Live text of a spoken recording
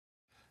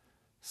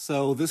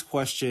So this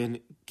question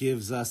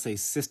gives us a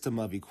system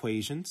of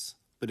equations,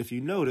 but if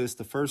you notice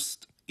the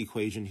first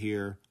equation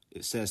here,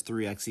 it says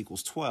 3x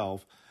equals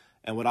 12.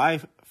 And what I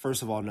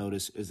first of all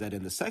notice is that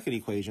in the second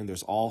equation,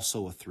 there's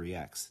also a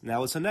 3x.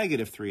 Now it's a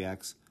negative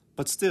 3x,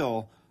 but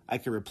still I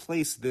can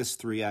replace this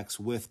 3x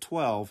with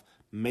 12,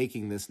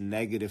 making this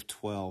negative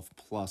 12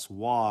 plus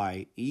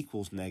y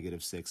equals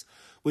negative 6,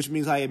 which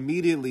means I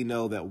immediately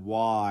know that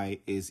y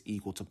is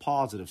equal to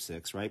positive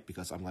 6, right?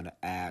 Because I'm going to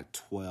add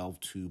 12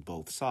 to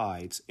both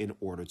sides in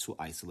order to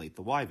isolate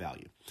the y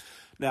value.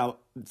 Now,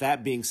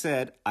 that being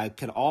said, I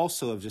can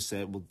also have just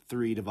said, well,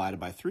 3 divided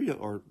by 3,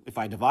 or if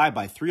I divide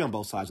by 3 on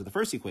both sides of the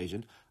first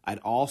equation, I'd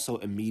also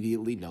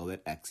immediately know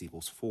that x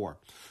equals 4.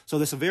 So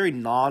this is a very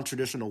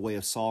non-traditional way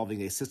of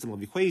solving a system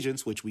of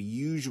equations, which we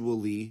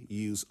usually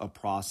use a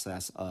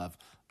process of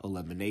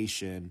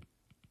elimination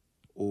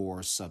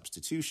or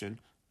substitution.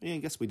 I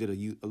guess we did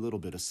a little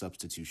bit of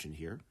substitution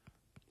here,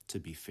 to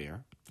be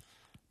fair,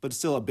 but it's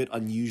still a bit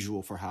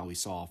unusual for how we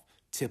solve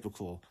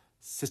typical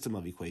system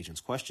of equations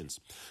questions.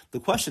 The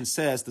question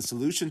says the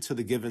solution to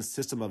the given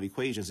system of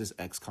equations is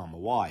x comma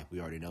y. We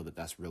already know that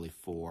that's really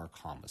 4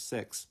 comma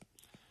 6.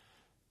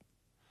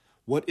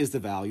 What is the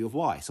value of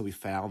y? So we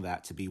found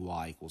that to be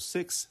y equals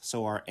 6,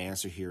 so our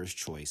answer here is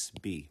choice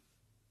B.